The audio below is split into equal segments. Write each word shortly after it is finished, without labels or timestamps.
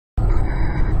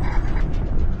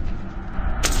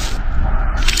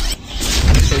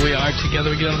are together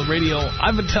again on the radio.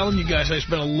 I've been telling you guys I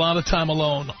spend a lot of time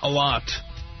alone. A lot.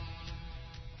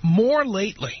 More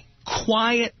lately.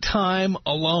 Quiet time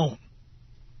alone.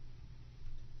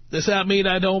 Does that mean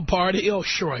I don't party? Oh,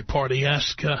 sure I party.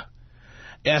 Ask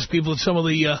people at some of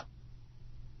the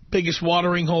biggest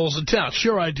watering holes in town.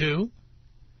 Sure I do.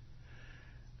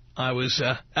 I was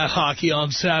at hockey on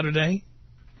Saturday.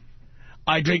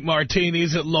 I drink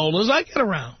martinis at Lola's. I get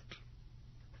around.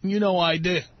 You know I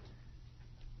do.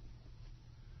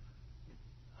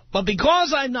 But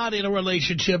because I'm not in a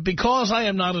relationship, because I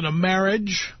am not in a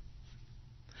marriage,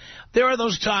 there are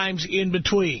those times in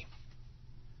between.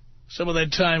 Some of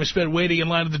that time is spent waiting in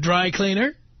line at the dry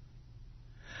cleaner.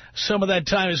 Some of that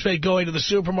time is spent going to the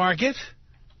supermarket.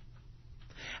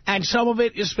 And some of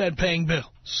it is spent paying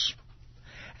bills.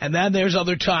 And then there's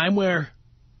other time where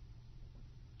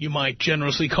you might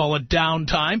generously call it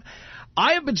downtime.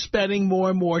 I have been spending more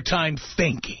and more time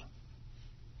thinking.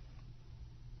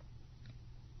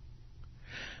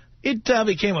 It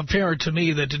became apparent to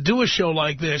me that to do a show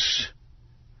like this,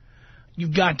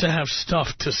 you've got to have stuff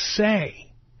to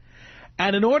say.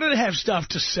 And in order to have stuff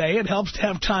to say, it helps to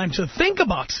have time to think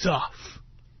about stuff.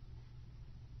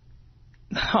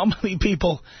 How many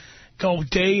people go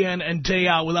day in and day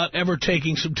out without ever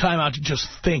taking some time out to just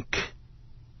think?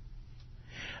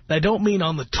 And I don't mean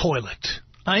on the toilet.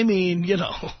 I mean, you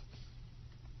know,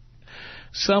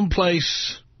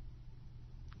 someplace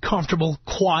comfortable,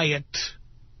 quiet,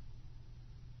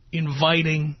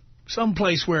 inviting,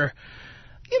 someplace where,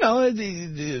 you know,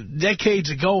 decades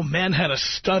ago, men had a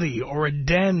study or a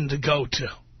den to go to.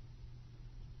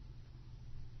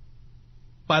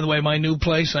 By the way, my new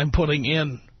place, I'm putting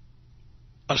in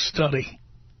a study.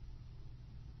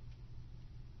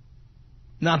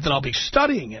 Not that I'll be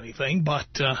studying anything, but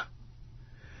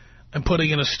I'm putting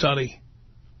in a study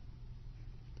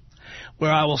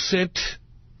where I will sit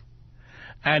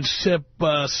and sip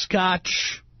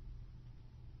scotch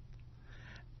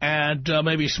and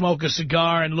maybe smoke a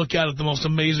cigar and look out at the most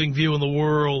amazing view in the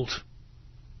world.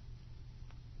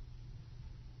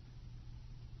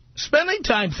 Spending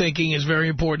time thinking is very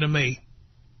important to me.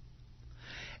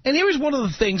 And here's one of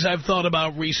the things I've thought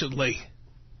about recently.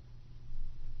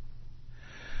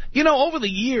 You know, over the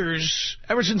years,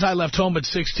 ever since I left home at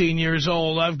 16 years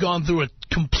old, I've gone through a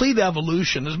complete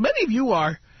evolution, as many of you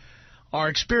are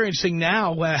experiencing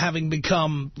now, having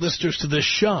become listeners to this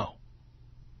show.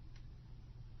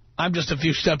 I'm just a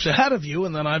few steps ahead of you,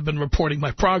 and then I've been reporting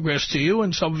my progress to you,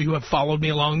 and some of you have followed me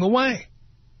along the way.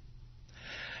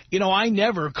 You know, I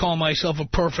never call myself a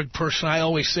perfect person. I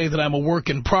always say that I'm a work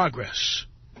in progress.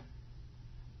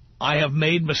 I have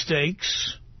made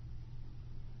mistakes.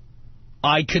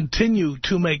 I continue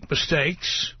to make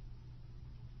mistakes.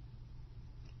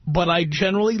 But I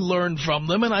generally learn from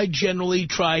them, and I generally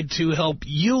try to help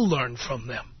you learn from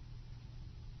them.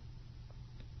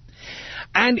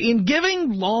 And in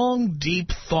giving long, deep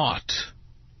thought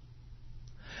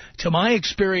to my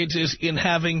experiences in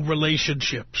having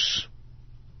relationships,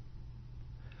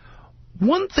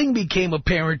 one thing became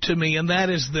apparent to me, and that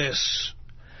is this.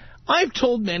 I've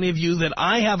told many of you that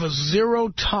I have a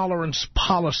zero-tolerance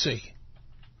policy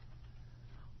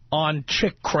on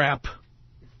chick crap.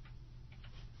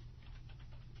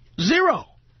 Zero.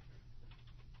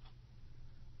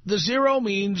 The zero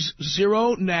means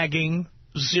zero nagging,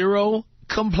 zero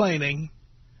complaining.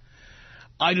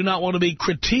 I do not want to be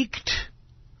critiqued,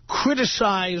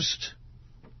 criticized.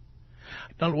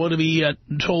 I don't want to be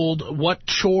told what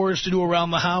chores to do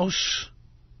around the house.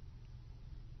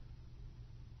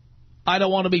 I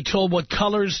don't want to be told what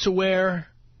colors to wear,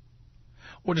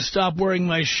 or to stop wearing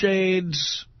my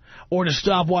shades, or to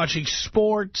stop watching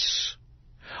sports,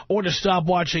 or to stop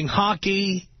watching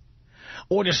hockey,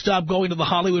 or to stop going to the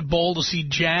Hollywood Bowl to see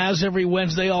jazz every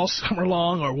Wednesday all summer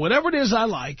long, or whatever it is I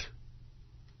like.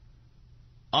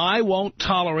 I won't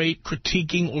tolerate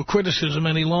critiquing or criticism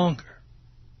any longer.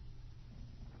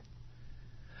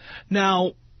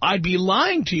 Now, I'd be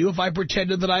lying to you if I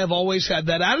pretended that I have always had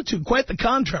that attitude. Quite the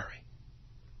contrary.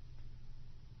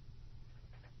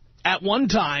 At one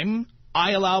time,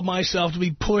 I allowed myself to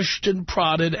be pushed and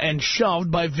prodded and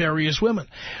shoved by various women.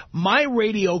 My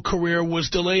radio career was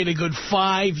delayed a good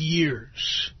 5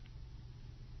 years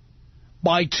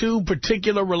by two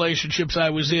particular relationships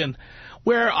I was in,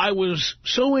 where I was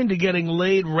so into getting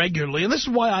laid regularly, and this is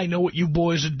why I know what you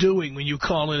boys are doing when you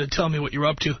call in and tell me what you're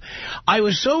up to. I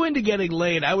was so into getting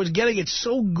laid. I was getting it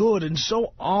so good and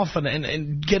so often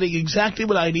and getting exactly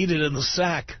what I needed in the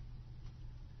sack.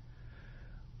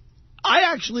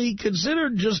 I actually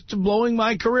considered just blowing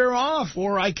my career off,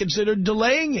 or I considered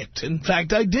delaying it. In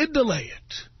fact, I did delay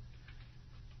it.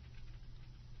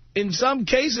 In some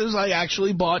cases, I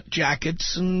actually bought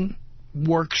jackets and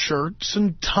work shirts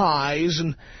and ties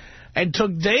and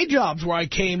took day jobs where I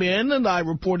came in and I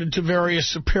reported to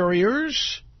various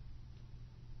superiors.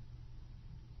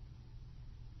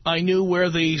 I knew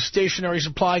where the stationery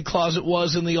supply closet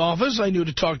was in the office. I knew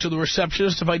to talk to the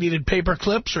receptionist if I needed paper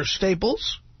clips or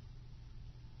staples.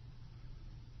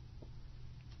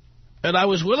 And I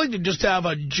was willing to just have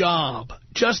a job,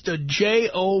 just a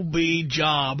J-O-B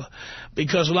job,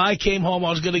 because when I came home,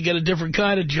 I was going to get a different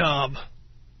kind of job.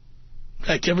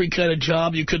 Like every kind of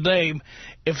job you could name.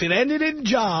 If it ended in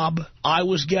job, I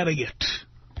was getting it.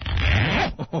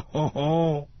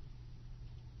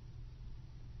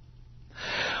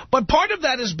 But part of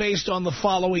that is based on the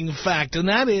following fact, and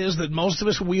that is that most of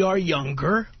us, we are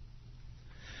younger.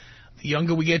 The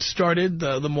younger we get started,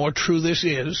 the more true this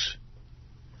is.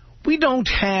 We don't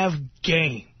have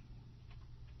game.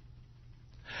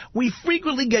 We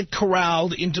frequently get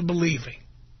corralled into believing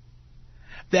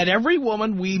that every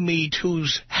woman we meet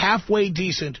who's halfway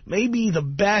decent may be the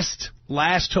best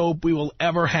last hope we will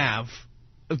ever have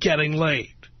of getting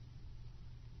laid.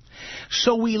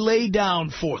 So we lay down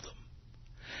for them.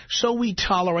 So we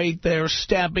tolerate their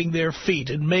stamping their feet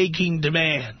and making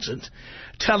demands and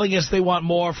telling us they want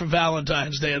more for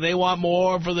Valentine's Day and they want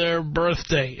more for their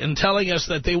birthday and telling us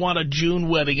that they want a June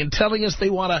wedding and telling us they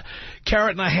want a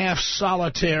carat-and-a-half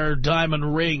solitaire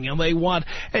diamond ring and they want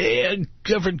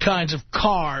different kinds of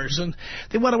cars and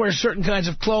they want to wear certain kinds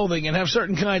of clothing and have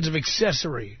certain kinds of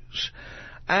accessories.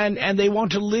 And they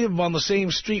want to live on the same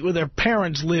street where their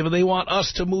parents live, and they want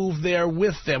us to move there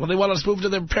with them, and they want us to move to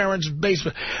their parents'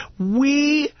 basement.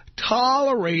 We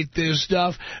tolerate this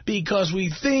stuff because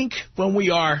we think when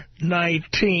we are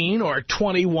 19 or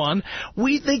 21,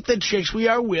 we think the chicks we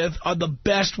are with are the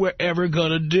best we're ever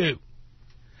going to do.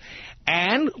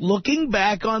 And looking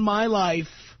back on my life,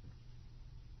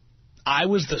 I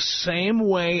was the same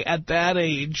way at that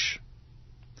age.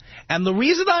 And the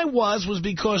reason I was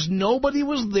because nobody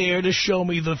was there to show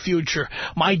me the future.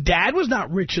 My dad was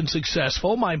not rich and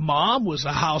successful. My mom was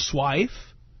a housewife.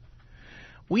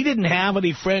 We didn't have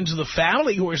any friends of the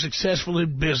family who were successful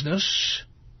in business.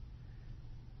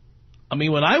 I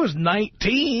mean, when I was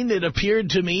 19, it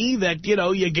appeared to me that, you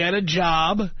know, you get a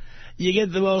job, you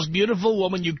get the most beautiful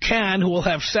woman you can who will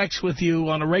have sex with you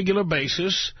on a regular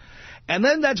basis, and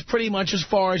then that's pretty much as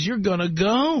far as you're going to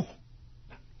go.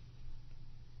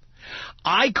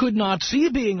 I could not see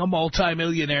being a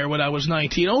multimillionaire when I was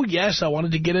 19. Oh, yes, I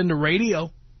wanted to get into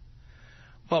radio.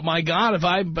 But, my God, if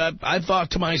I thought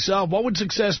to myself, what would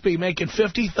success be, making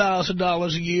 $50,000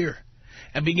 a year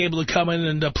and being able to come in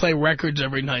and play records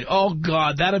every night? Oh,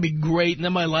 God, that would be great, and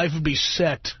then my life would be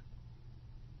set.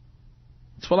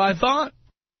 That's what I thought.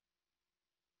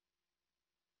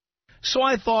 So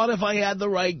I thought if I had the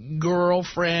right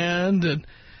girlfriend and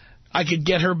I could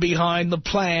get her behind the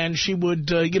plan, she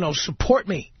would, support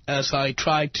me as I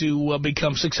tried to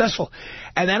become successful.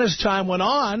 And then as time went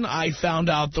on, I found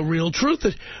out the real truth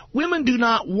that women do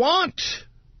not want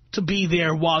to be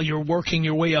there while you're working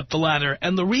your way up the ladder.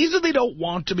 And the reason they don't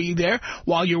want to be there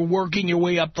while you're working your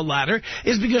way up the ladder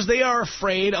is because they are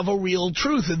afraid of a real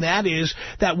truth. And that is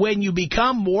that when you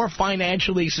become more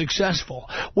financially successful,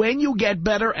 when you get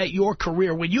better at your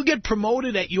career, when you get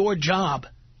promoted at your job,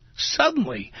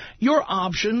 suddenly your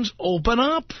options open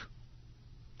up.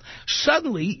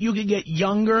 Suddenly you can get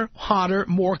younger, hotter,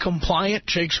 more compliant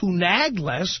chicks who nag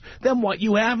less than what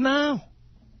you have now.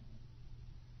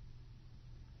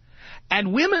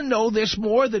 And women know this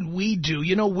more than we do.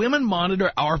 You know, women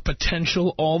monitor our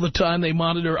potential all the time. They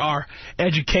monitor our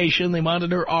education. They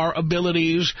monitor our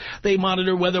abilities. They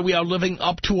monitor whether we are living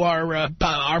up to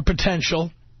our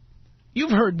potential.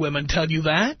 You've heard women tell you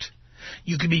that.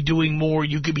 You could be doing more.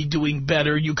 You could be doing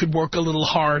better. You could work a little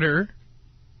harder.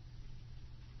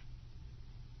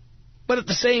 But at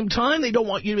the same time, they don't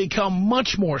want you to become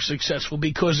much more successful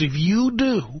because if you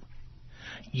do,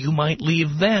 you might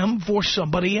leave them for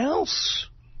somebody else.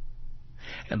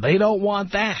 And they don't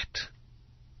want that.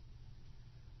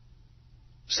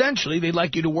 Essentially, they'd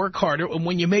like you to work harder, and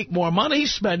when you make more money,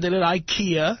 spend it at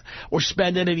IKEA, or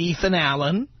spend it at Ethan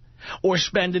Allen, or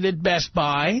spend it at Best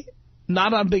Buy.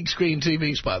 Not on big screen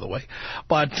TVs, by the way,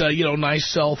 but, nice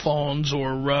cell phones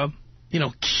or,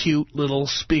 cute little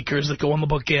speakers that go on the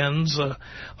bookends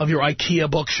of your IKEA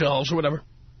bookshelves or whatever.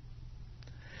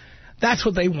 That's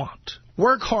what they want.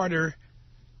 Work harder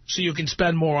so you can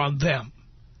spend more on them,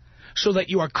 so that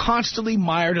you are constantly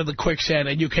mired in the quicksand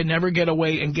and you can never get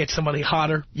away and get somebody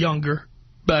hotter, younger,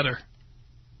 better.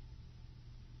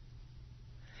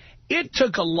 It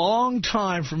took a long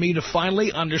time for me to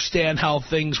finally understand how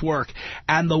things work.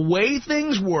 And the way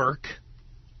things work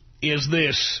is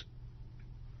this.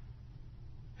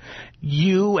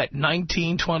 You at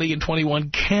 19, 20, and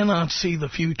 21 cannot see the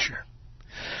future.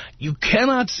 You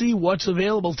cannot see what's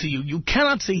available to you. You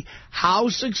cannot see how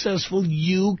successful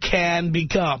you can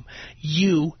become.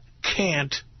 You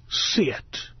can't see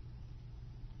it.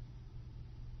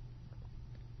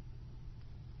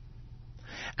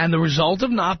 And the result of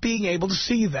not being able to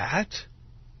see that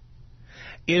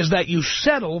is that you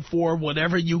settle for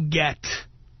whatever you get.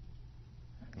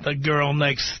 The girl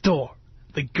next door,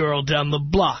 the girl down the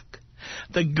block,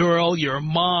 the girl your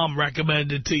mom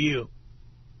recommended to you,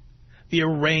 the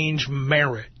arranged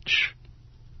marriage,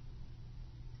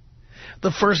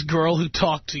 the first girl who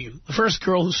talked to you, the first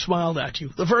girl who smiled at you,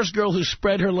 the first girl who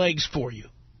spread her legs for you.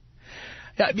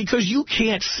 Because you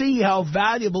can't see how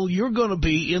valuable you're going to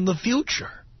be in the future.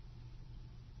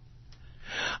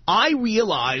 I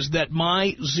realize that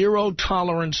my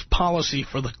zero-tolerance policy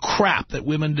for the crap that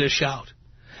women dish out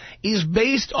is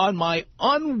based on my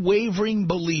unwavering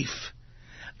belief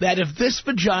that if this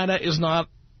vagina is not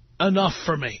enough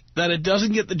for me, that it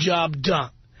doesn't get the job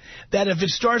done, that if it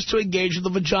starts to engage in the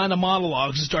vagina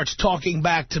monologues and starts talking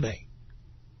back to me,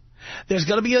 there's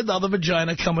going to be another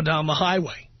vagina coming down the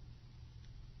highway.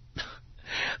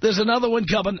 There's another one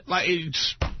coming.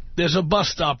 There's a bus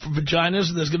stop for vaginas,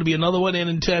 and there's going to be another one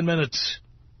in 10 minutes.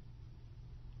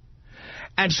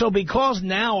 And so because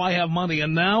now I have money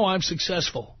and now I'm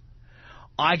successful,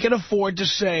 I can afford to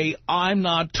say, I'm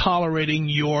not tolerating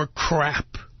your crap.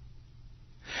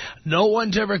 No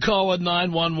one's ever calling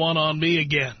 911 on me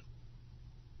again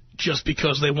just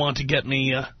because they want to get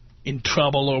me in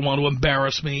trouble or want to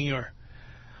embarrass me or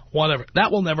whatever.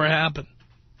 That will never happen.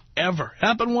 Ever.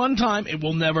 Happened one time, it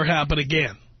will never happen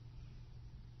again.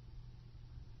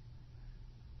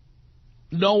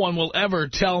 No one will ever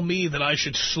tell me that I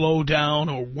should slow down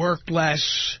or work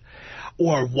less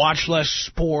or watch less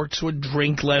sports or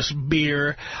drink less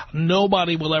beer.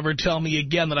 Nobody will ever tell me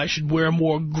again that I should wear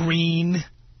more green.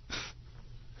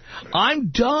 I'm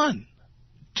done.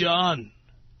 Done.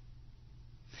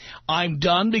 I'm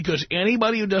done because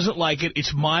anybody who doesn't like it,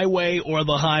 it's my way or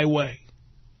the highway.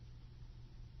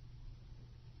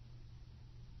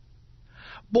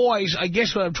 Boys, I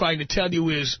guess what I'm trying to tell you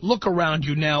is, look around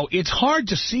you now. It's hard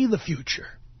to see the future.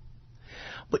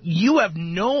 But you have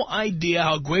no idea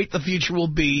how great the future will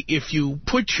be if you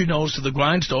put your nose to the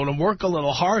grindstone and work a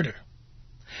little harder.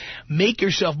 Make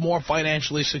yourself more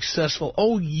financially successful.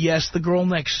 Oh, yes, the girl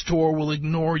next door will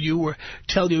ignore you or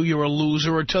tell you you're a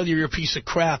loser or tell you you're a piece of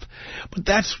crap. But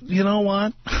that's, you know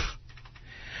what?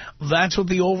 That's what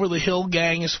the over-the-hill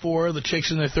gang is for, the chicks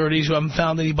in their 30s who haven't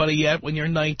found anybody yet. When you're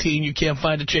 19, you can't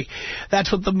find a chick.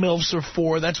 That's what the MILFs are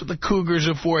for. That's what the cougars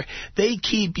are for. They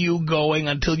keep you going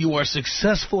until you are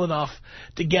successful enough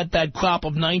to get that crop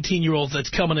of 19-year-olds that's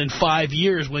coming in 5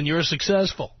 years when you're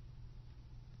successful.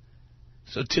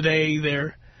 So today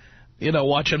they're, you know,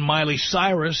 watching Miley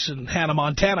Cyrus and Hannah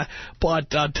Montana.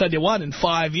 But I'll tell you what, in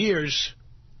 5 years,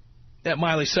 that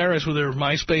Miley Cyrus with her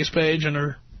MySpace page and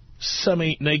her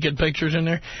semi-naked pictures in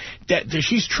there,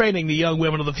 she's training the young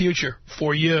women of the future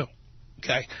for you,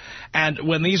 okay? And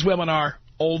when these women are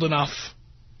old enough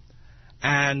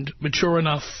and mature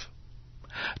enough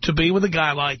to be with a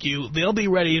guy like you, they'll be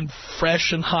ready and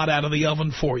fresh and hot out of the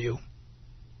oven for you.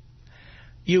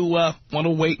 You want to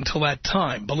wait until that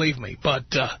time, believe me. But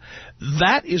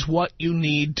that is what you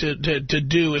need to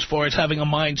do as far as having a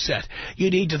mindset.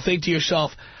 You need to think to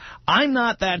yourself, I'm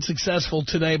not that successful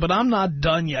today, but I'm not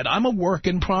done yet. I'm a work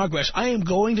in progress. I am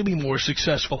going to be more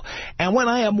successful. And when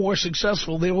I am more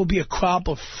successful, there will be a crop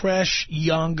of fresh,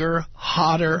 younger,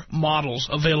 hotter models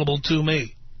available to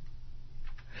me,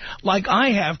 like I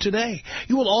have today.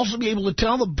 You will also be able to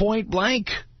tell them point blank,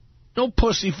 no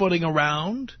pussyfooting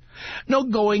around, no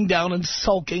going down and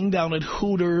sulking down at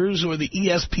Hooters or the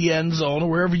ESPN zone or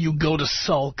wherever you go to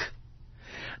sulk.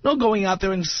 No going out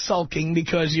there and sulking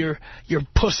because you're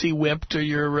pussy whipped or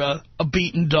you're a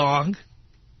beaten dog.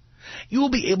 You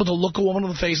will be able to look a woman in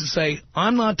the face and say,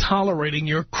 I'm not tolerating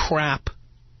your crap.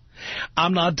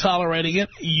 I'm not tolerating it.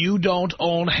 You don't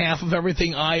own half of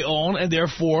everything I own, and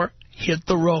therefore, hit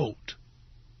the road.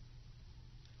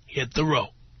 Hit the road.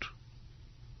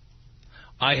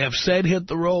 I have said hit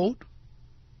the road.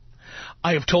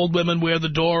 I have told women where the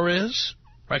door is,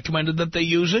 recommended that they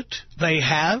use it. They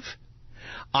have.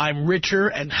 I'm richer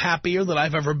and happier than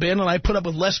I've ever been, and I put up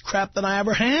with less crap than I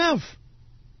ever have.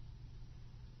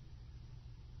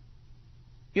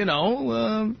 You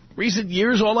know, recent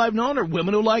years, all I've known are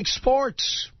women who like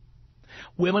sports.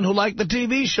 Women who like the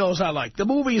TV shows I like, the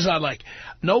movies I like.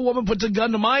 No woman puts a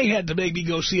gun to my head to make me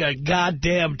go see a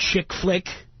goddamn chick flick.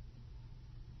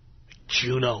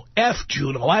 Juno. F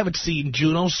Juno. I haven't seen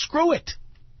Juno. Screw it.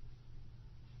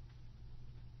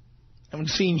 I haven't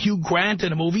seen Hugh Grant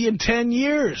in a movie in 10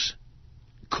 years.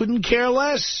 Couldn't care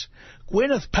less.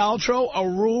 Gwyneth Paltrow, a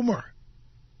rumor.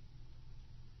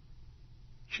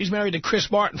 She's married to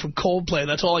Chris Martin from Coldplay.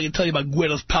 That's all I can tell you about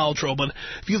Gwyneth Paltrow. But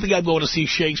if you think I'd go to see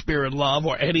Shakespeare in Love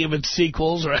or any of its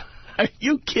sequels, or are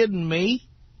you kidding me?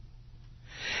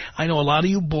 I know a lot of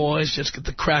you boys just get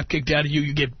the crap kicked out of you.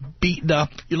 You get beaten up.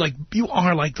 You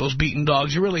are like those beaten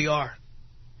dogs. You really are.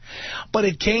 But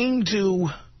it came to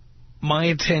my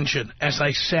attention as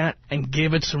I sat and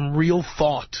gave it some real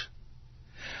thought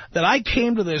that I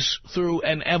came to this through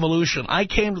an evolution. I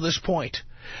came to this point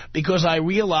because I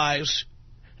realized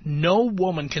no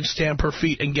woman can stamp her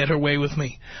feet and get her way with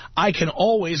me. I can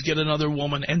always get another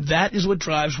woman, and that is what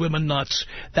drives women nuts.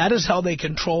 That is how they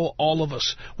control all of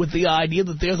us, with the idea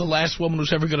that they're the last woman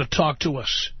who's ever going to talk to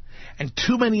us. And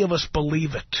too many of us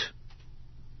believe it.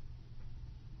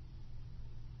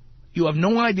 You have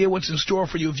no idea what's in store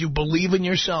for you if you believe in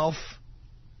yourself.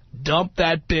 Dump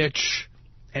that bitch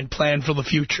and plan for the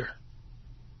future.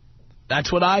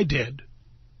 That's what I did.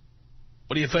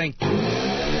 What do you think?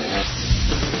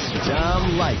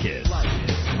 Tom Leykis.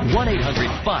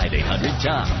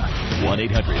 1-800-5800-TOM.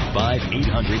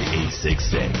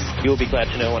 1-800-5800-866. You'll be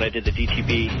glad to know when I did the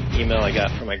DTB email I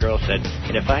got from my girl said,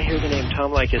 and if I hear the name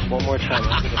Tom Leykis one more time,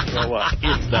 I'm going to throw up.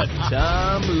 It's the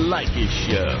Tom Leykis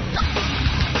Show.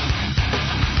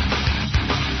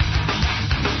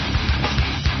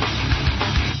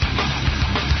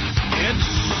 It's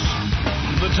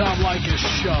the Tom Leykis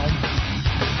Show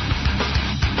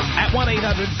at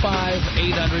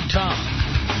 1-800-5800-TOM.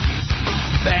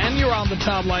 Ben, you're on the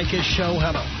Tom Leykis Show.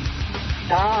 Hello.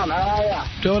 Tom, how are you?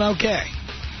 Doing okay.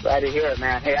 Glad to hear it,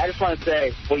 man. Hey, I just want to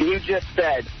say, what you just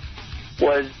said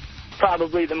was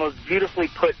probably the most beautifully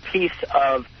put piece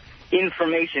of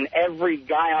information every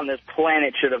guy on this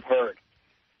planet should have heard.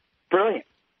 Brilliant.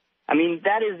 I mean,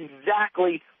 that is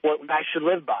exactly what guys should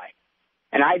live by.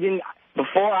 And I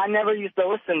never used to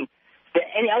listen to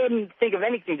I wouldn't think of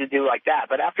anything to do like that.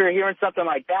 But after hearing something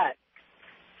like that,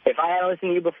 if I hadn't listened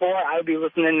to you before, I would be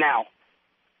listening now.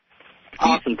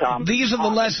 Awesome, Tom. These are the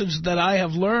lessons that I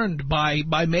have learned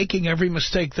by making every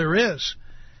mistake there is.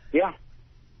 Yeah.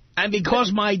 And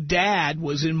because my dad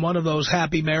was in one of those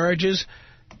happy marriages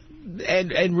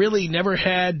and really never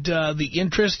had the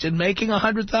interest in making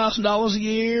 $100,000 a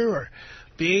year or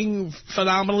being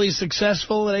phenomenally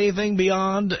successful at anything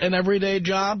beyond an everyday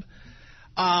job,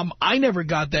 I never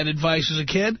got that advice as a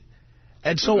kid.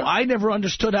 And so I never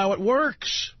understood how it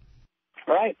works.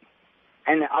 Right.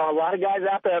 And a lot of guys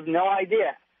out there have no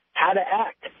idea how to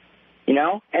act, you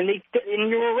know? And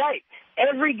you were right.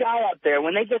 Every guy out there,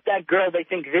 when they get that girl, they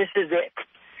think this is it.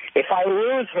 If I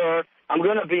lose her, I'm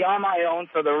going to be on my own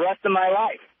for the rest of my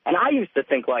life. And I used to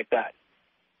think like that.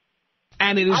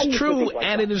 And it is true,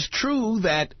 it is true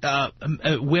that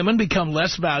women become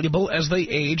less valuable as they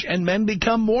age and men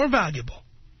become more valuable.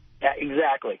 Yeah,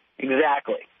 exactly. And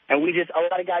a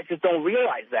lot of guys just don't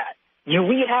realize that.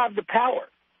 We have the power.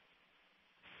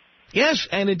 Yes,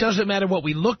 and it doesn't matter what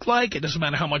we look like. It doesn't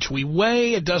matter how much we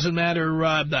weigh. It doesn't matter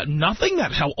nothing.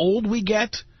 That's how old we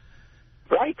get.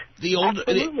 Right.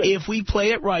 If we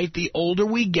play it right, the older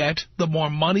we get, the more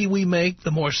money we make,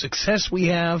 the more success we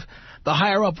have, the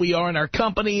higher up we are in our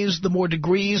companies, the more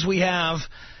degrees we have.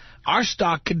 Our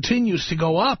stock continues to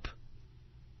go up.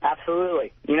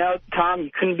 Absolutely. You know, Tom,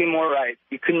 you couldn't be more right.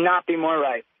 You could not be more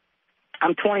right.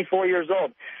 I'm 24 years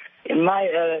old. In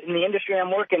the industry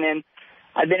I'm working in,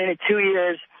 I've been in it 2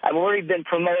 years. I've already been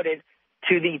promoted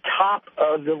to the top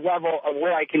of the level of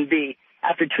where I can be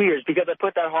after 2 years because I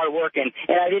put that hard work in,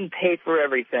 and I didn't pay for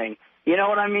everything. You know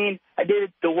what I mean? I did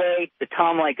it the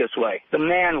Tom Leykis way, the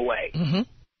man way. Mm-hmm.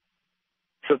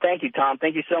 So thank you, Tom.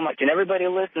 Thank you so much. And everybody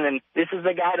listening, this is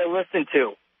the guy to listen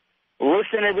to.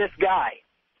 Listen to this guy.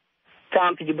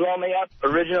 Tom, could you blow me up?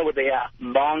 Original with the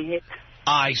bong hit?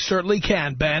 I certainly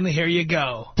can, Ben. Here you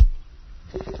go.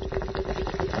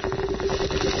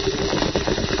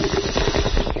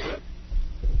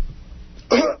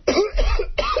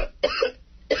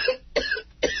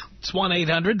 It's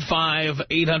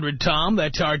 1-800-5800-TOM.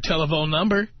 That's our telephone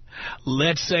number.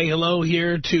 Let's say hello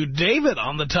here to David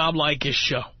on the Tom Leykis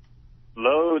Show.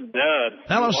 Hello, Dad.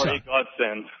 Hello, son.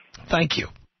 Godsend. Thank you.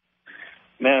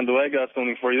 Man, do I got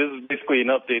something for you. This is basically an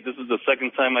update. This is the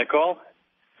second time I call.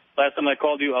 Last time I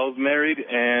called you, I was married,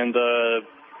 and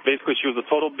basically she was a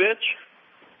total bitch.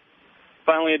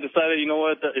 Finally, I decided, you know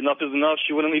what, enough is enough.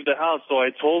 She wouldn't leave the house, so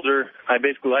I told her, I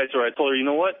basically lied to her. I told her, you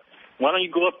know what, why don't you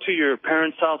go up to your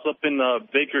parents' house up in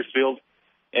Bakersfield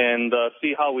and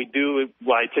see how we do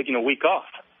by taking a week off.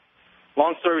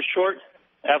 long story short,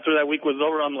 after that week was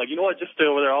over, I'm like, you know what, just stay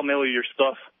over there. I'll mail you your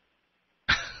stuff.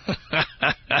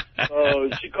 So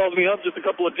she called me up just a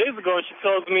couple of days ago, and she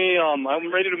tells me I'm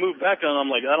ready to move back. And I'm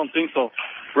like, I don't think so.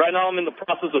 Right now I'm in the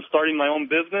process of starting my own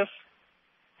business,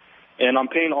 and I'm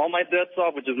paying all my debts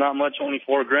off, which is not much, only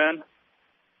 $4,000.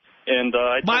 And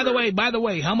By the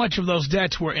way, how much of those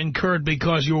debts were incurred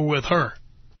because you were with her?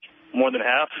 More than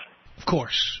half. Of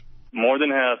course. More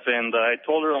than half. And I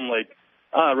told her, I'm like,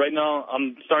 right now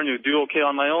I'm starting to do okay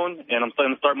on my own, and I'm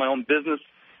starting to start my own business.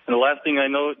 And the last thing I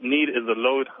need is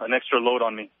an extra load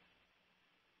on me.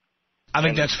 I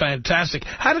think that's fantastic.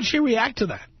 How did she react to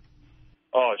that?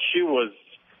 Oh, she went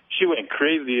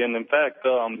crazy. And in fact,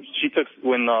 when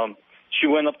she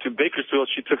went up to Bakersfield,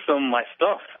 she took some of my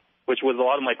stuff, which was a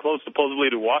lot of my clothes, supposedly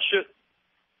to wash it.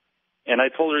 And I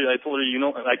told her, you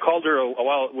know, I called her a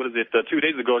while, 2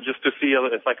 days ago, just to see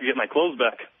if I could get my clothes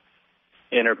back.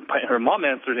 And her mom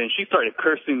answered, and she started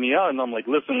cursing me out. And I'm like,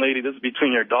 listen, lady, this is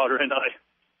between your daughter and I.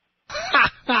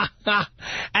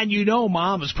 And you know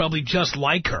Mom is probably just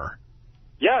like her.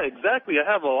 Yeah, exactly. I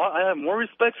have more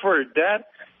respect for her dad.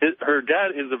 Her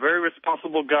dad is a very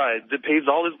responsible guy that pays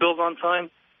all his bills on time,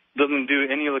 doesn't do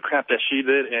any of the crap that she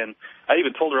did. And I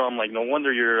even told her, I'm like, no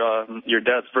wonder your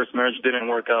dad's first marriage didn't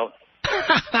work out.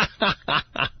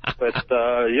 But,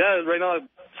 yeah, right now,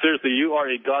 seriously, you are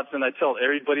a godsend. I tell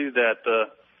everybody that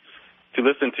to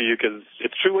listen to you, because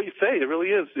it's true what you say. It really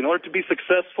is. In order to be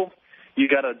successful, you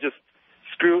got to just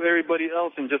screw everybody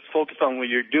else and just focus on what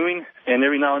you're doing, and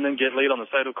every now and then get laid on the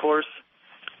side, of course.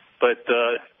 But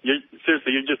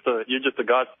seriously, you're just a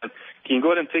godsend. Can you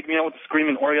go ahead and take me out with the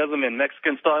screaming orgasm in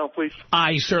Mexican style, please?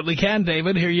 I certainly can,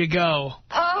 David. Here you go.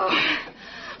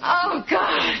 Oh,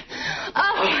 God.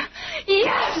 Oh,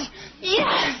 yes,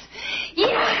 yes,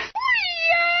 yes.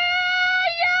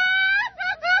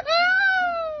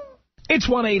 It's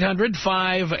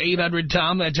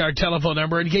 1-800-5800-TOM. That's our telephone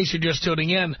number. In case you're just tuning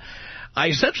in, I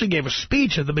essentially gave a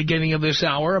speech at the beginning of this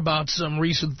hour about some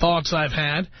recent thoughts I've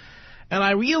had. And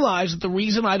I realized that the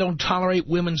reason I don't tolerate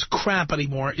women's crap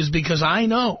anymore is because I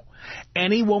know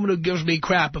any woman who gives me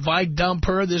crap, if I dump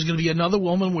her, there's going to be another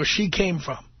woman where she came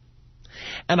from.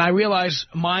 And I realized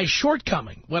my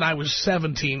shortcoming when I was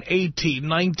 17, 18,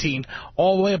 19,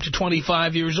 all the way up to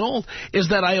 25 years old, is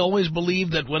that I always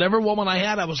believed that whatever woman I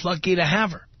had, I was lucky to have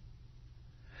her.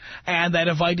 And that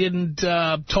if I didn't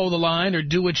toe the line or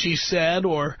do what she said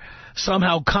or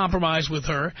somehow compromise with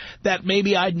her, that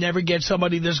maybe I'd never get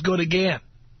somebody this good again.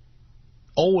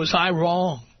 Oh, was I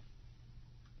wrong?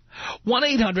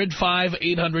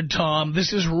 1-800-5800-TOM.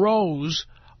 This is Rose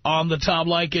on the Tom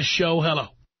Leykis Show. Hello.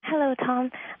 Hello,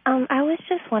 Tom. I was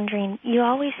just wondering, you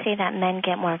always say that men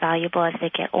get more valuable as they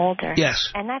get older.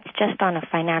 Yes. And that's just on a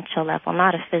financial level,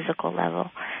 not a physical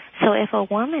level. So if a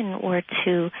woman were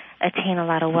to attain a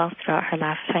lot of wealth throughout her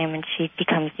lifetime and she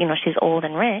becomes, she's old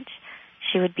and rich,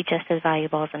 she would be just as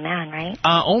valuable as a man, right?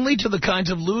 Only to the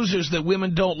kinds of losers that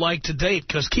women don't like to date,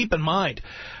 because keep in mind,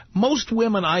 most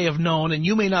women I have known, and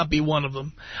you may not be one of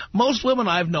them, most women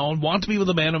I've known want to be with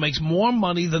a man who makes more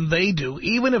money than they do.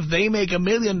 Even if they make $1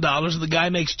 million and the guy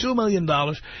makes $2 million,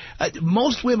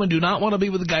 most women do not want to be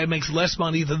with a guy who makes less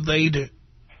money than they do.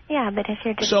 Yeah, but if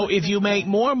you're just... So if you make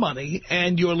more money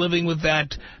and you're living with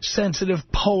that sensitive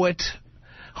poet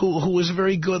who is a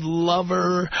very good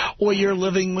lover, or you're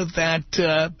living with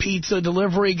that pizza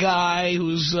delivery guy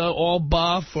who's all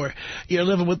buff, or you're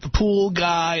living with the pool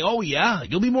guy, oh, yeah,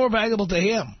 you'll be more valuable to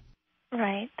him.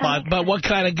 Right. But what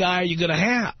kind of guy are you going to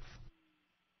have?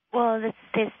 Well, it's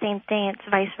the same thing. It's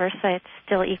vice versa. It's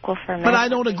still equal for men. But I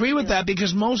don't agree with that,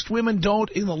 because most women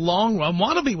don't, in the long run,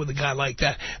 want to be with a guy like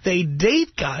that. They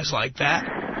date guys like that,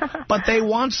 but they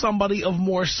want somebody of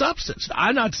more substance.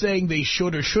 I'm not saying they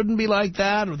should or shouldn't be like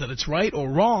that, or that it's right or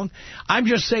wrong. I'm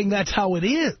just saying that's how it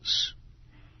is.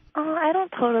 Oh, I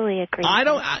don't totally agree.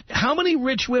 How many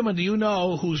rich women do you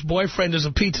know whose boyfriend is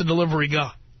a pizza delivery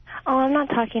guy? Oh, I'm not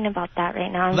talking about that right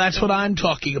now. That's what I'm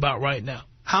talking about right now.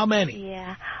 How many?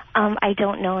 Yeah. I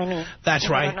don't know any. That's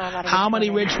right. How many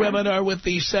rich women are with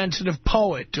the sensitive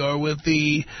poet or with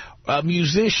the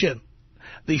musician,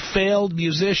 the failed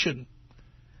musician?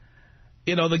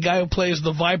 You know, the guy who plays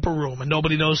the Viper Room and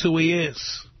nobody knows who he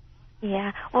is.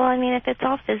 Yeah. Well, I mean, if it's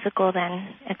all physical,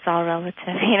 then it's all relative,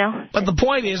 But the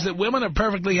point is that women are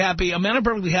perfectly happy, men are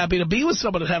perfectly happy to be with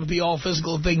someone that have to be all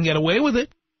physical if they can get away with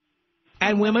it.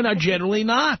 And women are generally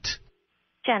not.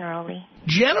 Generally.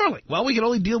 Well, we can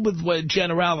only deal with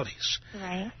generalities.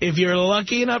 Right. If you're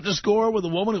lucky enough to score with a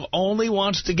woman who only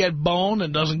wants to get boned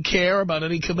and doesn't care about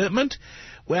any commitment,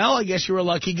 well, I guess you're a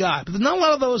lucky guy. But there's not a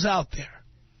lot of those out there.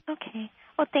 Okay.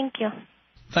 Well, thank you.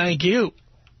 Thank you.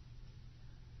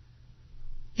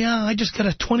 Yeah, I just got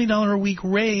a $20 a week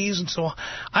raise, and so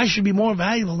I should be more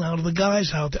valuable now to the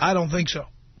guys out there. I don't think so.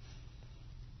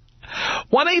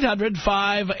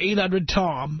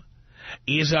 1-800-5800-TOM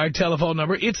is our telephone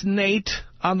number. It's Nate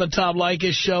on the Tom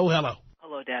Leykis Show. Hello.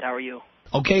 Hello, Dad. How are you?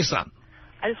 Okay, son.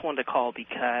 I just wanted to call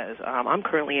because I'm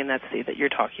currently in that state that you're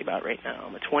talking about right now.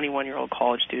 I'm a 21-year-old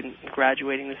college student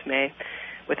graduating this May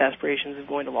with aspirations of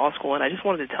going to law school, and I just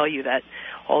wanted to tell you that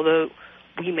although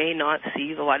we may not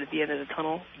see the light at the end of the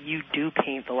tunnel, you do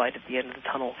paint the light at the end of the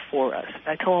tunnel for us.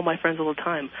 I tell all my friends all the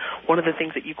time, one of the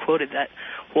things that you quoted that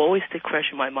will always stick fresh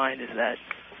in my mind is that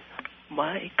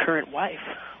my current wife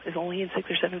is only in 6th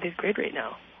or 7th, 8th grade right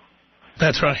now.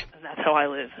 That's right. And that's how I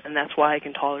live, and that's why I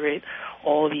can tolerate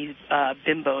all these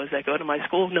bimbos that go to my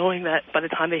school, knowing that by the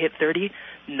time they hit 30,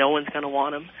 no one's going to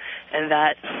want them, and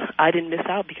that I didn't miss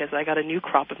out because I got a new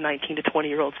crop of 19 to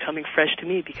 20-year-olds coming fresh to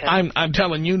me. Because I'm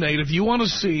telling you, Nate, if you want to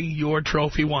see your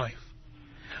trophy wife,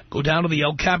 go down to the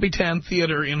El Capitan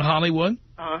Theater in Hollywood,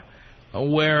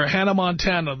 where Hannah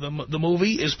Montana, the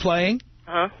movie, is playing.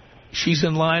 She's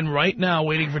in line right now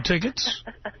waiting for tickets.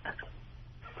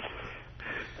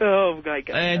 Oh, my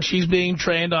God. And she's being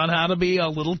trained on how to be a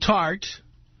little tart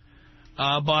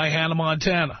by Hannah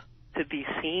Montana. To be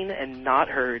seen and not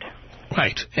heard.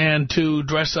 Right. And to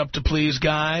dress up to please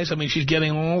guys. I mean, she's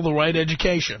getting all the right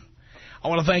education. I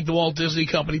want to thank the Walt Disney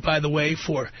Company, by the way,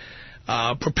 for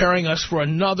preparing us for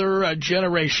another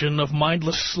generation of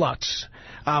mindless sluts.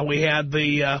 We had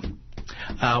the...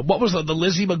 what was the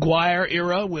Lizzie McGuire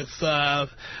era with,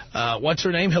 what's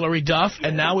her name, Hilary Duff?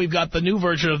 And now we've got the new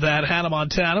version of that, Hannah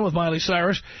Montana with Miley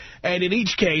Cyrus. And in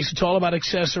each case, it's all about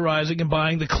accessorizing and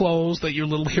buying the clothes that your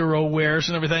little hero wears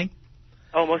and everything.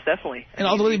 Oh, most definitely. And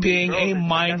ultimately being a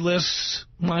mindless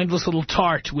little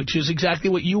tart, which is exactly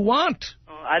what you want.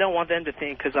 I don't want them to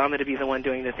think, because I'm going to be the one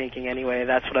doing the thinking anyway.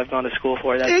 That's what I've gone to school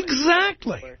for. That's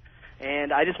exactly.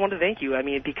 And I just want to thank you. I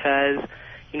mean, because...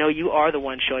 you know, you are the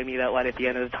one showing me that light at the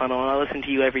end of the tunnel, and I listen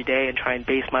to you every day and try and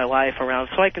base my life around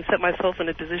so I can set myself in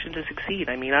a position to succeed.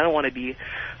 I mean, I don't want to be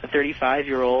a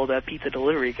 35-year-old pizza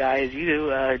delivery guy, as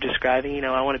you are describing. You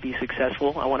know, I want to be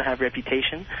successful. I want to have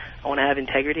reputation. I want to have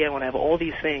integrity. I want to have all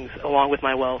these things along with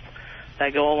my wealth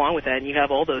that go along with that, and you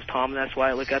have all those, Tom, and that's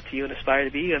why I look up to you and aspire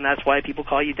to be you, and that's why people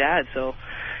call you Dad. So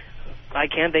I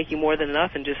can't thank you more than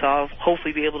enough, and just I'll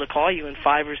hopefully be able to call you in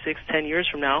 5 or 6, 10 years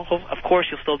from now. Of course,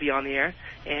 you'll still be on the air,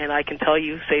 and I can tell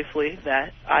you safely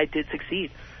that I did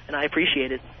succeed, and I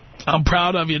appreciate it. I'm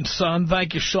proud of you, son.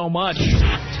 Thank you so much.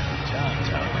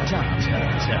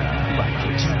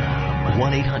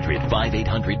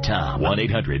 1-800-5800-TOM.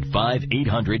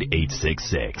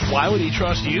 1-800-5800-866. Why would he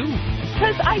trust you?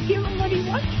 Because I give him what he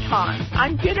wants, Tom.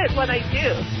 I'm good at what I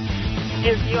do.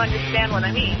 If you understand what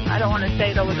I mean. I don't want to say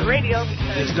it over the radio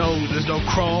because... There's no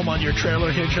chrome on your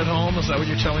trailer hitch at home? Is that what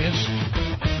you're telling us?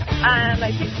 I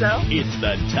think so. It's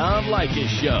the Tom Leykis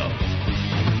Show.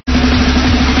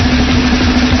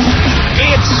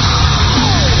 It's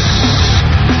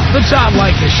the Tom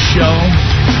Leykis Show.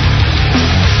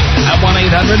 At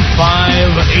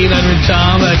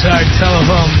 1-800-5800-TOM. That's our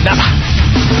telephone number.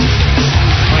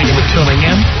 Thank you for tuning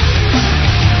in.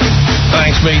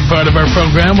 Thanks for being part of our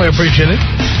program. We appreciate it.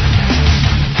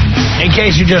 In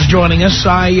case you're just joining us,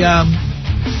 I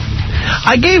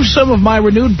gave some of my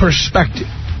renewed perspective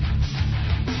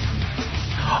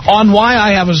on why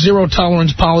I have a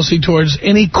zero-tolerance policy towards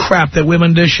any crap that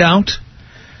women dish out.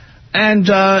 And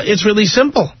it's really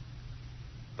simple.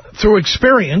 Through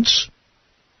experience,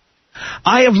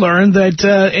 I have learned that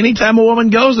anytime a woman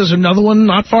goes, there's another one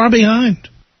not far behind.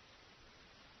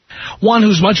 One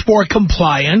who's much more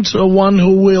compliant, one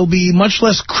who will be much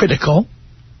less critical,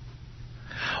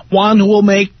 one who will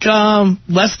make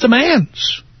less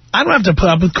demands. I don't have to put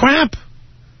up with crap.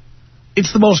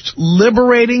 It's the most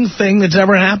liberating thing that's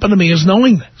ever happened to me is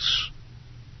knowing this.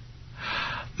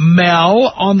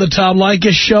 Mel on the Tom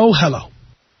Leykis Show. Hello.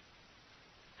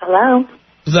 Hello.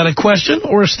 Is that a question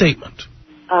or a statement?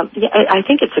 Yeah, I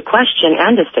think it's a question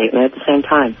and a statement at the same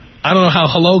time. I don't know how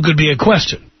hello could be a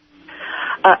question.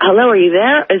 Hello, are you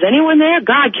there? Is anyone there?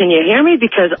 God, can you hear me?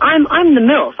 Because I'm the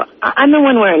MILF. I'm the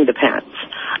one wearing the pants.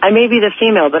 I may be the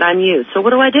female, but I'm you. So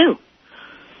what do I do?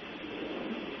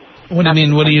 What do you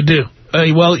mean, what do you do?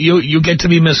 Well, you get to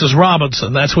be Mrs.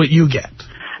 Robinson. That's what you get.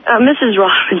 Mrs.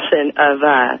 Robinson of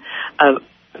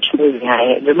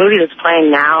the movie that's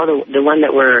playing now, the one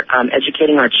that we're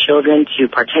educating our children to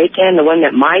partake in, the one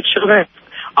that my children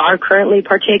are currently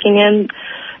partaking in,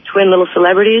 Twin Little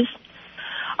Celebrities.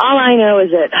 All I know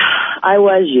is that I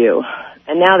was you,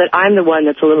 And now that I'm the one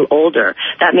that's a little older,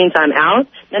 that means I'm out?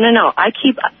 No. I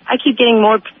keep getting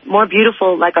more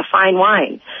beautiful like a fine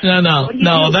wine.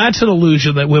 No, that's an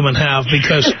illusion that women have,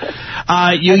 because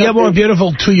you get more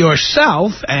beautiful to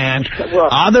yourself, and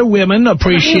other women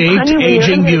appreciate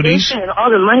aging beauties. And all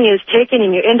the money is taken,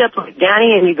 and you end up like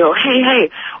Danny, and you go,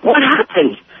 hey, what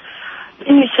happened?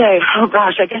 And you say, oh,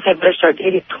 gosh, I guess I better start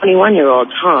dating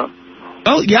 21-year-olds, huh?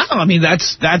 Oh, yeah, I mean,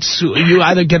 that's you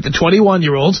either get the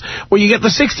 21-year-olds or you get the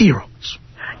 60-year-olds.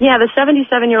 Yeah, the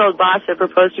 77-year-old boss that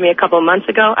proposed to me a couple of months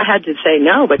ago, I had to say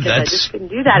no, because I just couldn't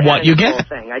do that. What you get.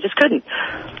 Thing. I just couldn't.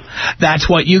 That's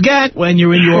what you get when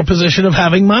you're in your position of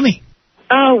having money.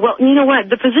 Oh, well, you know what?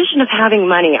 The position of having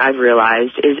money, I've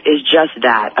realized, is just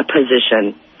that, a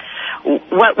position.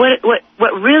 What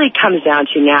really comes down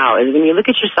to now is when you look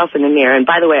at yourself in the mirror, and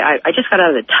by the way, I just got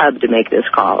out of the tub to make this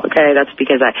call, okay? That's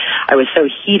because I was so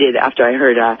heated after I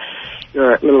heard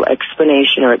your little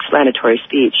explanation or explanatory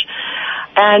speech.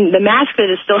 And the mask that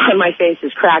is still on my face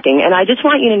is cracking, and I just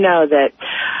want you to know that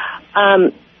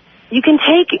you can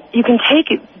take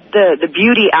the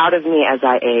beauty out of me as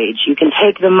I age. You can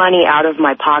take the money out of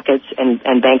my pockets and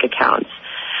bank accounts.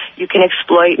 You can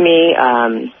exploit me.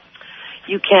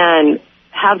 You can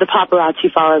have the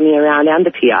paparazzi follow me around and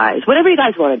the PIs. Whatever you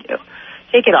guys want to do,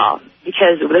 take it all.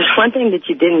 Because there's one thing that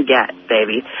you didn't get,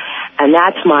 baby, and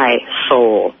that's my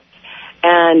soul.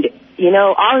 And, you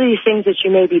know, all of these things that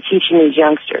you may be teaching these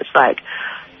youngsters, like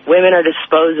women are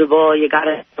disposable, you got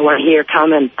to want to hear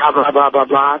come and blah, blah, blah, blah,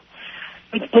 blah.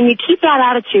 When you keep that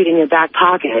attitude in your back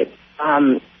pocket,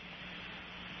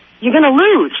 you're going to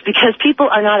lose because people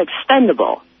are not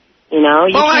expendable. You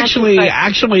know, well,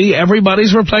 actually,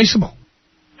 everybody's replaceable.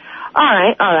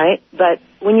 All right. But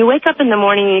when you wake up in the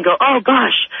morning and you go, oh,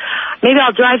 gosh, maybe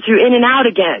I'll drive through In and Out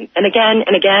again, and again,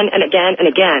 and again, and again, and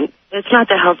again. It's not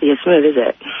the healthiest move, is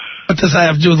it? What does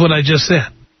that have to do with what I just said?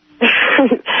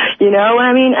 You know what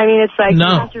I mean? I mean, it's like you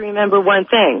have to remember one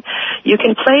thing. You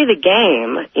can play the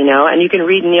game, you know, and you can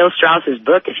read Neil Strauss's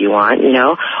book if you want, you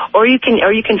know, or you can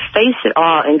face it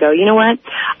all and go, you know what?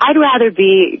 I'd rather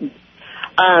be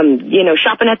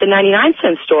shopping at the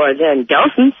 99-cent store than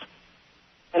Gelson's,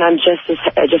 and I'm just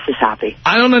as happy.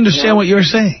 I don't understand what you're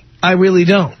saying. I really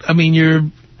don't. I mean, you're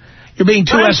being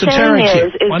too esoteric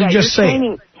here. Why don't you just say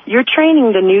it? You're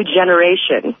training the new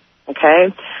generation,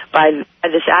 okay, by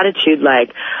this attitude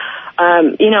like,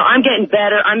 I'm getting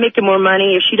better, I'm making more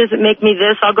money. If she doesn't make me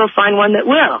this, I'll go find one that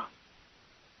will.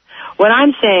 What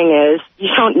I'm saying is you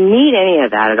don't need any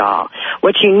of that at all.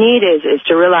 What you need is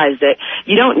to realize that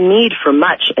you don't need for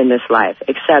much in this life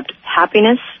except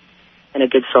happiness and a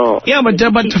good soul. Yeah, but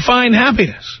define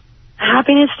happiness.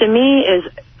 Happiness to me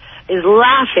is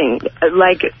laughing,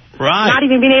 like not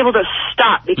even being able to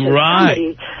stop because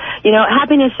somebody,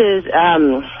 happiness is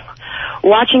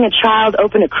watching a child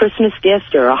open a Christmas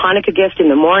gift or a Hanukkah gift in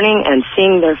the morning and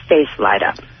seeing their face light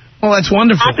up. Well, that's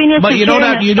wonderful. But you don't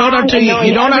have to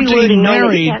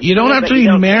be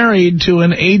married to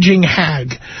an aging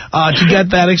hag to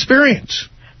get that experience.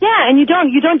 Yeah, and you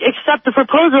don't accept the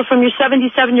proposal from your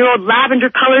 77-year-old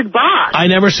lavender-colored boss. I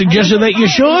never suggested that you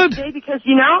should. Because,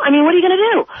 what are you going to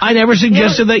do? I never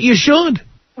suggested that you should.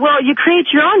 Well, you create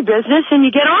your own business and you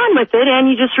get on with it and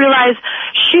you just realize,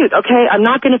 shoot, okay, I'm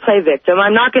not going to play victim.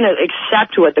 I'm not going to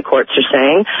accept what the courts are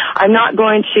saying. I'm not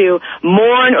going to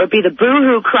mourn or be the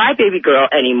boo-hoo crybaby girl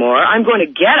anymore. I'm going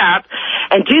to get up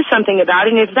and do something about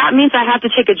it. And if that means I have to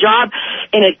take a job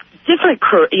in a different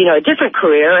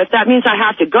career, if that means I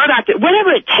have to go back to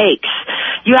whatever it takes,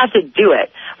 you have to do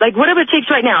it. Like whatever it takes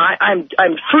right now,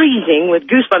 I'm freezing with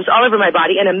goosebumps all over my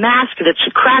body and a mask that's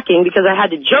cracking because I had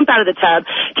to jump out of the tub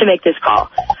to make this call.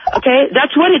 Okay,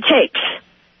 that's what it takes.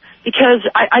 Because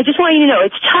I just want you to know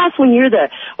it's tough when you're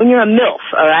a MILF,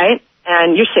 all right,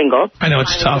 and you're single. I know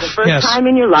it's tough. The first time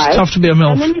in your life. It's tough to be a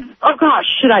MILF. And then oh gosh,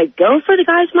 should I go for the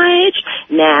guys my age?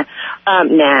 Nah.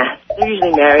 They're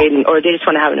usually married or they just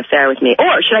want to have an affair with me.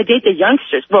 Or should I date the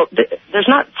youngsters? Well, there's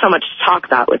not so much to talk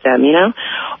about with them, you know?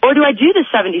 Or do I do the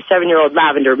 77-year-old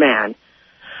lavender man?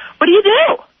 What do you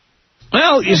do?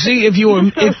 Well, you see, if you were...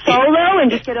 Go solo and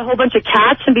just get a whole bunch of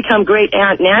cats and become great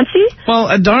Aunt Nancy?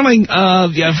 Well, darling,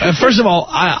 first of all,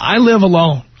 I live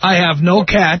alone. I have no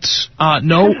cats.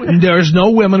 There's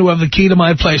no women who have the key to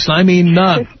my place, and I mean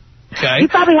none. Okay.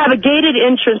 You probably have a gated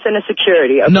entrance and a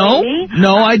security. Okay?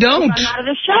 No, I don't. I'm out of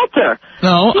the shelter.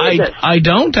 No, I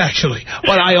don't, actually.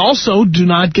 But I also do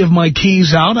not give my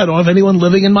keys out. I don't have anyone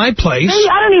living in my place. Hey,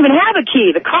 I don't even have a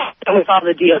key. The car was all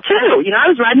the deal, too.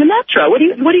 I was riding the Metro. What are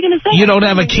you going to say? You don't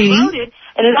have a key?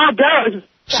 And it all goes.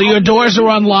 So your doors are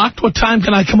unlocked? What time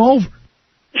can I come over?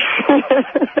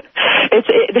 There's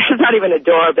not even a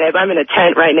door, babe. I'm in a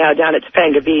tent right now down at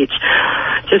Topanga Beach.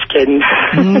 Just kidding.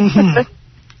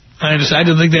 I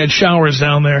didn't think they had showers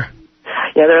down there.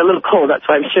 Yeah, they're a little cold. That's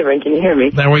why I'm shivering. Can you hear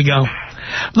me? There we go.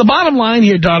 The bottom line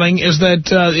here, darling, is that,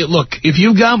 look, if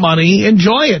you've got money,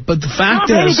 enjoy it. But the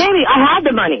fact is... Baby, I had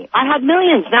the money. I had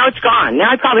millions. Now it's gone.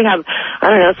 Now I probably have, I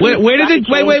don't know... Where did it...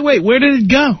 Wait. Where did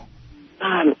it go?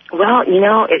 Well, you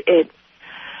know, it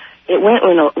went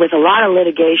with a lot of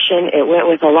litigation. It went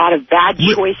with a lot of bad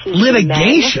choices.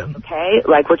 Litigation? Men, okay?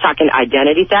 Like, we're talking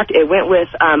identity theft. It went with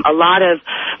a lot of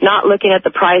not looking at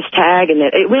the price tag. And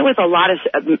it went with a lot of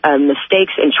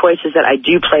mistakes and choices that I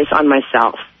do place on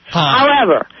myself.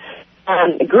 However,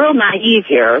 girl naive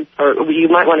here, or you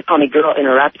might want to call me girl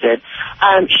interrupted,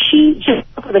 she just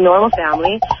grew up with a normal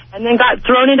family and then got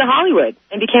thrown into Hollywood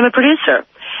and became a producer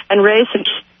and raised some...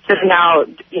 now,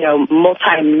 you know,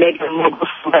 multi-mega mogul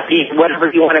celebrity,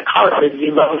 whatever you want to call it,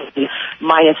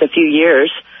 minus a few years,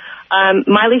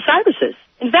 Miley Cyrus's.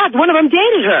 In fact, one of them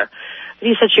dated her. But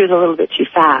he said she was a little bit too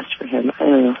fast for him. I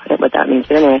don't know what that means,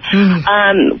 but anyway.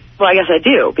 Well, I guess I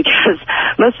do, because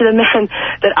most of the men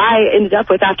that I ended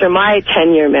up with after my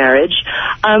 10-year marriage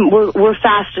were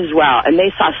fast as well. And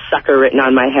they saw sucker written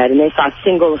on my head, and they saw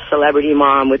single celebrity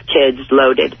mom with kids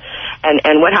loaded.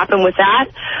 And what happened with that?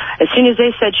 As soon as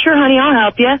they said, sure, honey, I'll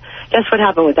help you, guess what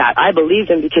happened with that? I believed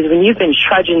them, because when you've been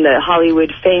trudging the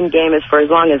Hollywood fame game for as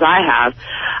long as I have,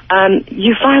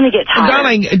 you finally get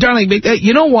tired. Darling,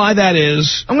 you know why that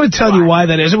is? I'm going to tell you why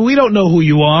that is. I mean, we don't know who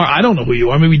you are. I don't know who you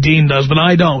are. Maybe Dean does, but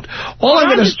I don't.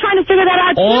 I'm just trying to figure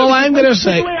that out. All I'm going to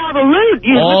say...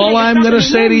 All I'm going to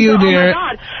say to you, dear... Oh,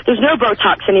 my God. There's no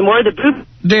Botox anymore. The boob...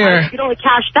 Dear, you can only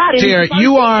cash that in. Dear,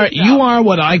 you are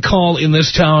what I call in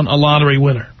this town a lottery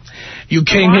winner. You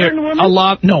came here a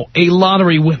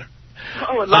lottery winner.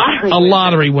 Oh, a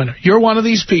lottery winner. You're one of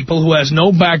these people who has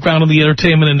no background in the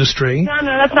entertainment industry. No,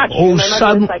 that's not true. My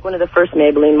mother was like one of the first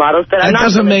Maybelline models, but that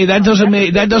doesn't mean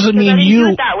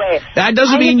you. That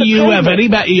doesn't mean you have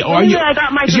anybody.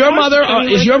 Is your mother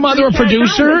a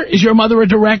producer? Is your mother a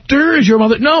director? Is your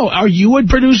mother? No. Are you a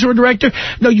producer or director?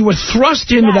 No, you were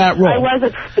thrust into that role. I was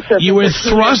a producer. You were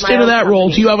thrust into that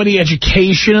role. Do you have any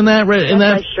education in that?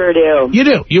 I sure do. You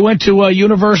do. You went to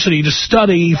university to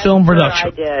study film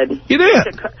production. I did. You did.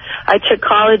 I took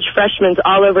college freshmen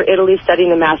all over Italy studying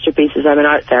the masterpieces. I'm an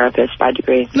art therapist by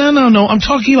degree. No. I'm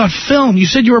talking about film. You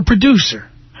said you were a producer.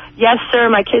 Yes, sir.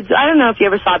 My kids, I don't know if you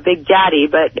ever saw Big Daddy,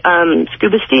 but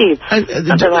Scuba Steve.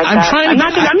 Something like that. I'm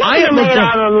not going to lay it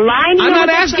on the line. I'm not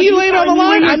asking you to lay it on the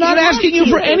line. I'm not asking you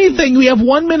for anything. We have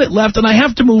 1 minute left, and I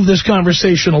have to move this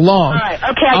conversation along. All right.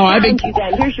 Okay, thank you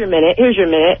then. Here's your minute,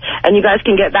 and you guys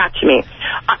can get back to me.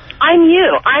 I'm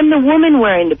you. I'm the woman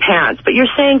wearing the pants, but you're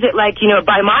saying that, like, you know,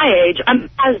 by my age, I'm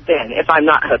has-been if I'm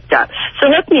not hooked up. So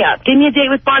hook me up. Give me a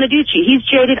date with Bonaducci. He's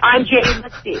jaded. I'm jaded.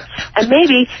 Let's see. And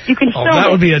maybe you can film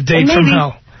that would be a date from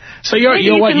hell. So you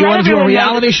want to do a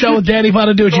reality show with Danny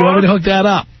Bonaducci? You want me to hook that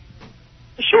up?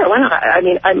 Sure, why not? I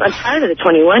mean, I'm tired of the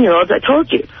 21-year-olds. I told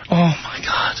you. Oh my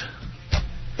God.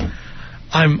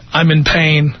 I'm in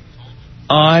pain.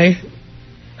 I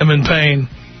am in pain.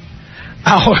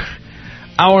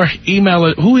 Our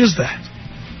email, who is that?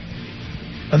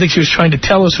 I think she was trying to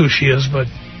tell us who she is, but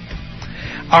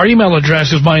our email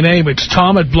address is my name. It's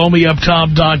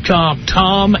Tom@blowmeuptom.com.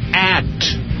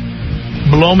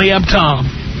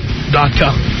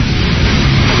 Tom@blowmeuptom.com.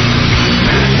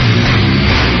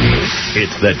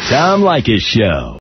 It's the Tom Leykis Show.